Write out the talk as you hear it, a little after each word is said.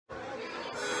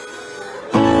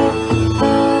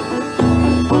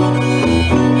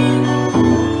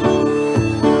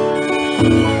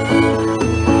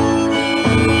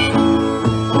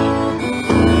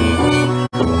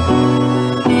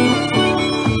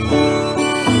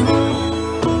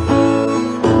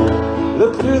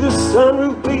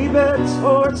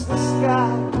towards the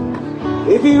sky.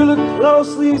 If you look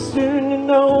closely, soon you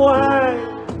know why.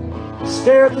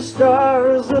 Stare at the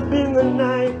stars up in the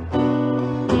night.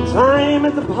 Time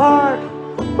at the park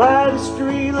by the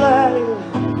street light.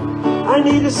 I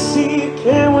need to see you,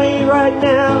 can't wait right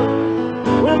now.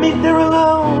 We'll meet there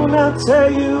alone, I'll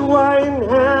tell you why and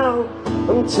how.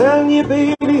 I'm telling you,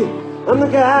 baby, I'm the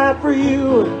guy for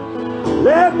you.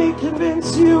 Let me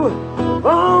convince you, if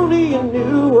only you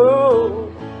knew. Oh,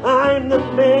 I'm the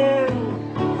man,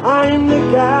 I'm the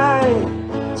guy.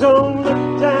 Don't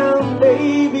look down,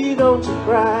 baby, don't you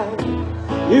cry.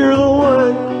 You're the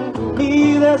one for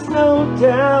me, there's no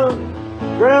doubt.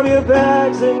 Grab your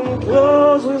bags and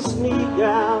clothes, we'll sneak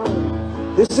out.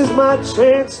 This is my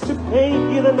chance to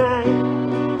paint you the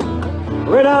night.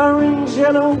 Red, orange,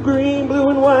 yellow, green, blue,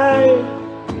 and white.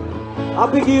 I'll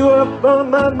pick you up on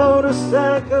my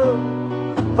motorcycle,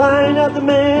 find out the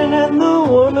man and the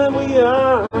woman we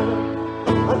are.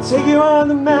 I'll take you on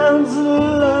the mountains of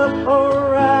love,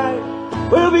 alright.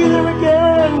 We'll be there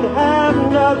again, have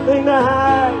nothing to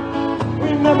hide.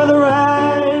 Remember the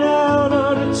ride out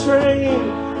on the train,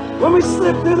 when we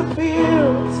slip through the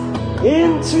fields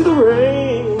into the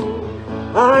rain.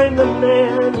 I'm the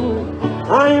man,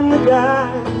 I'm the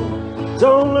guy.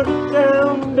 Don't look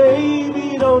down,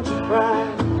 baby, don't you cry.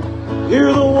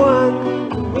 You're the one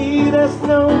for me, there's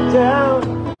no doubt.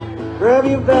 Grab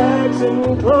your bags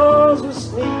and clothes, we'll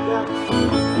sneak out.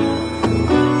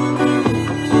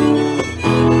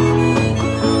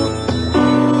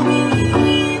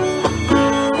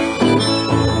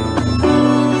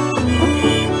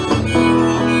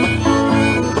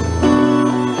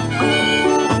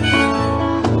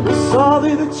 We saw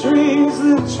through the trees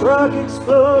the truck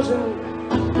explosion.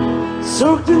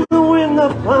 Soaked in the wind, the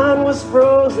pond was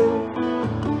frozen.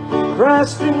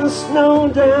 Crashed in the snow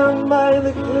down by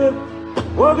the cliff.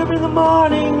 Woke up in the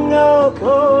morning all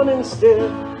cold and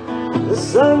stiff. The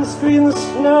sun screened the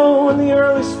snow on the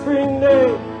early spring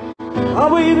day.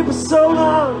 I waited for so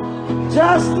long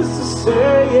just as to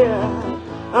say, yeah,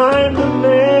 I'm the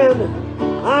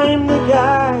man, I'm the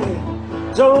guy.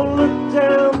 Don't look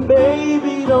down,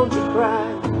 baby, don't you cry.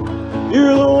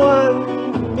 You're the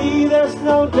one for me, there's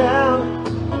no doubt.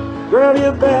 Grab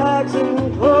your bags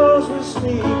and clothes, we'll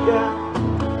sneak out.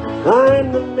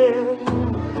 I'm the man,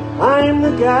 I'm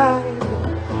the guy.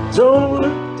 Don't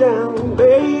look down,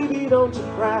 baby, don't you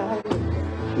cry.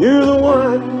 You're the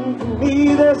one for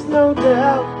me, there's no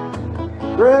doubt.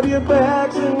 Grab your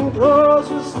bags and clothes,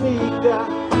 we'll sneak out.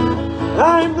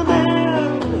 I'm the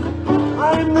man,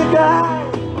 I'm the guy.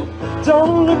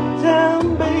 Don't look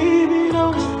down, baby,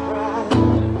 don't you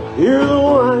cry. You're the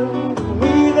one for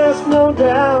me, there's no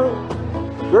doubt.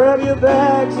 Grab your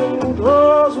bags and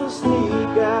clothes, we'll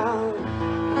sneak out.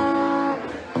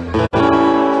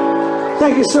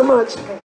 Thank you so much.